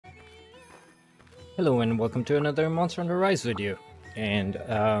Hello and welcome to another Monster Hunter Rise video. And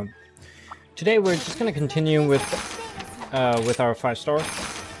today we're just gonna continue with our 5-star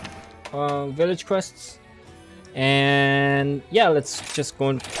village quests. And yeah, let's just go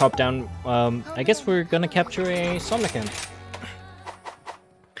and top down. I guess we're gonna capture a Somnican.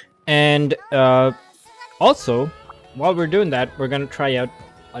 And also, while we're doing that, we're gonna try out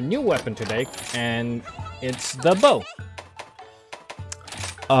a new weapon today, and it's the bow.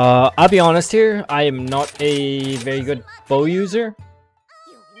 I'll be honest here, I am not a very good bow user,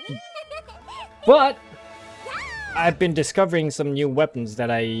 but I've been discovering some new weapons that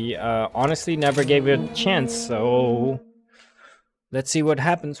I honestly never gave it a chance, so let's see what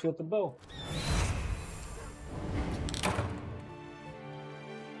happens with the bow.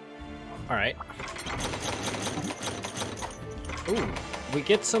 Alright. Ooh, we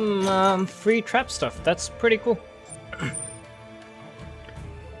get some free trap stuff, that's pretty cool.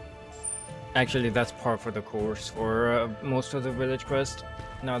 Actually, that's par for the course for most of the village quest,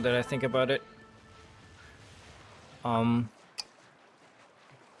 now that I think about it. Yeah,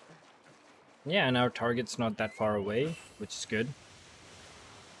 and our target's not that far away, which is good.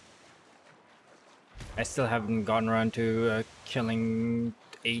 I still haven't gotten around to killing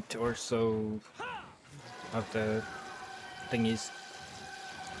 8 or so of the thingies.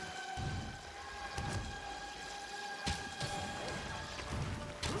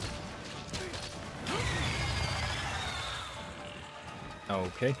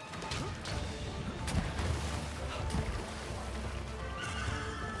 Okay.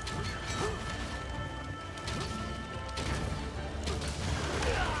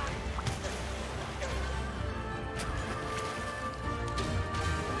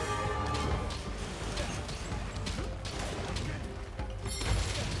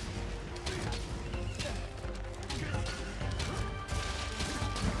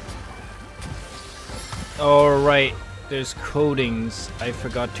 All right. There's coatings. I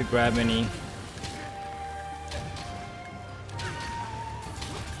forgot to grab any.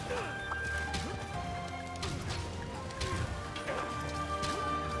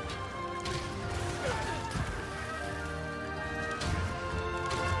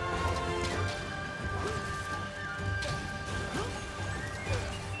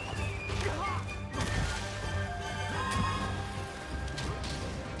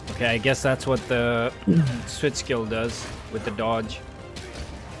 Okay, I guess that's what the switch skill does with the dodge.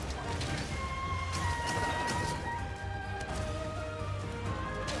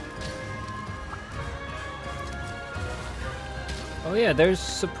 Oh yeah, there's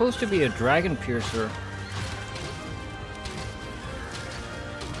supposed to be a dragon piercer.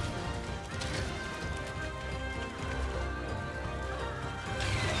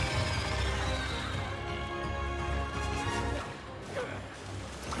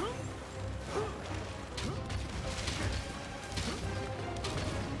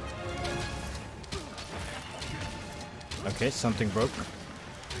 Okay, something broke.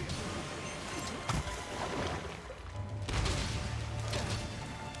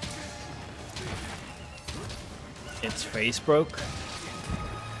 Its face broke.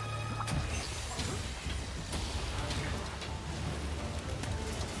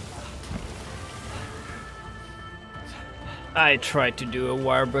 I tried to do a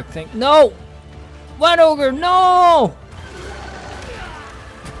wire brick thing. No! What ogre? No!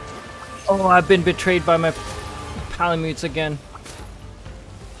 Oh, I've been betrayed by my Palamutes again.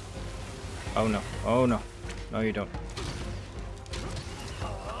 Oh no, oh no. No you don't.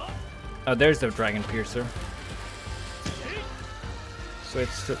 Oh, there's the dragon piercer. So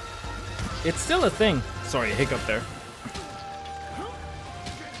it's still a thing. Sorry, hiccup there.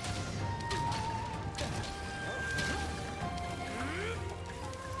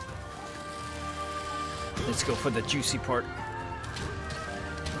 Let's go for the juicy part.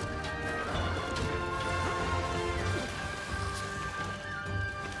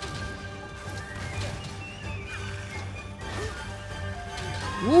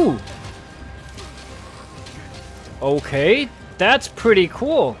 Ooh. Okay, that's pretty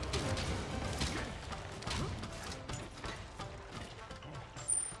cool.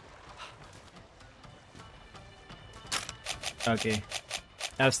 Okay.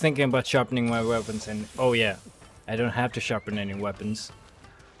 I was thinking about sharpening my weapons and oh yeah, I don't have to sharpen any weapons.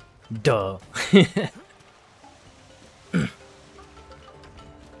 Duh.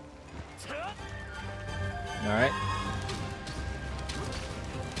 Alright.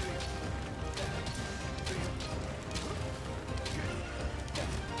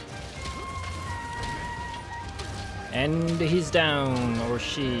 And he's down, or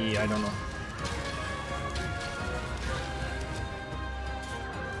she, I don't know.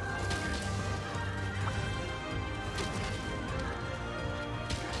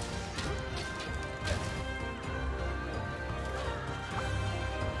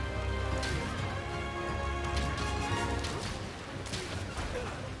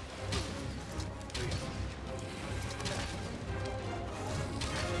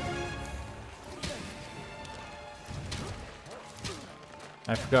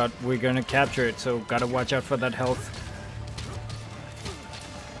 I forgot we're gonna capture it, so gotta watch out for that health.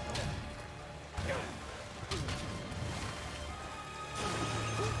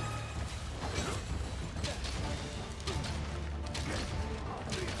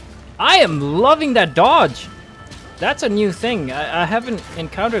 I am loving that dodge! That's a new thing. I haven't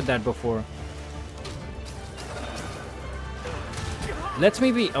encountered that before. Lets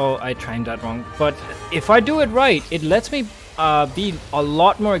me be... Oh, I timed that wrong. But if I do it right, it lets me be a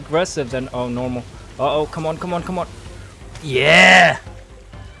lot more aggressive than normal. Uh-oh, come on, come on, come on. Yeah!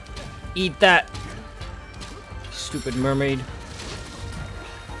 Eat that. Stupid mermaid.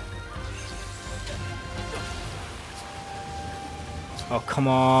 Oh, come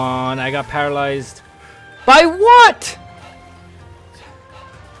on. I got paralyzed. By what?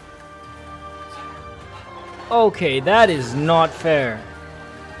 Okay, that is not fair.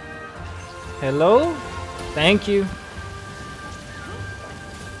 Hello? Thank you.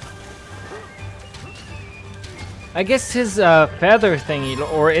 I guess his feather thingy,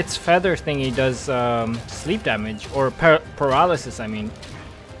 or its feather thingy does sleep damage, or paralysis, I mean.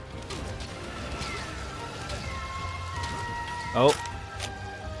 Oh.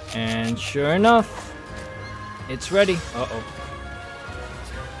 And sure enough, it's ready. Uh-oh.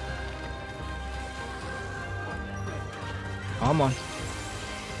 Come on.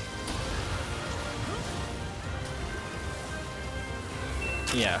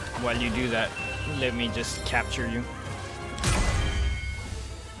 Yeah, while you do that, let me just capture you.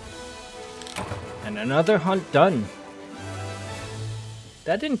 And another hunt done.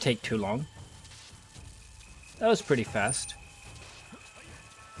 That didn't take too long. That was pretty fast.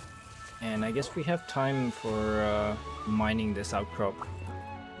 And I guess we have time for mining this outcrop.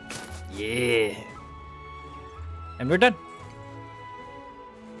 Yeah. And we're done.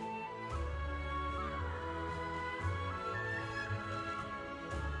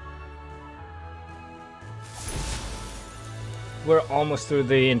 We're almost through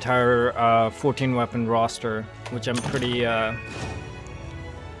the entire 14 weapon roster, which I'm pretty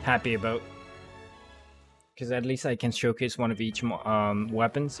happy about. Because at least I can showcase one of each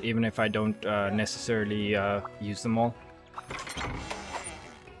weapons, even if I don't necessarily use them all.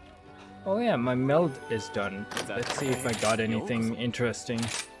 Oh yeah, my meld is done. Let's see if I got anything interesting.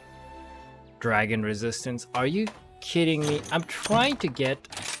 Dragon resistance. Are you kidding me? I'm trying to get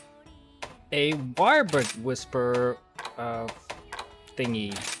a Wirebird Whisper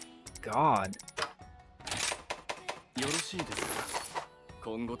thingy. God.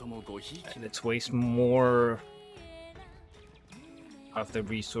 Let's waste more of the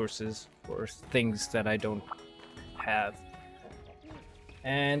resources for things that I don't have.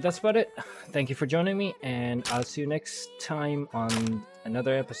 And that's about it. Thank you for joining me, and I'll see you next time on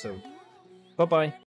another episode. Bye-bye.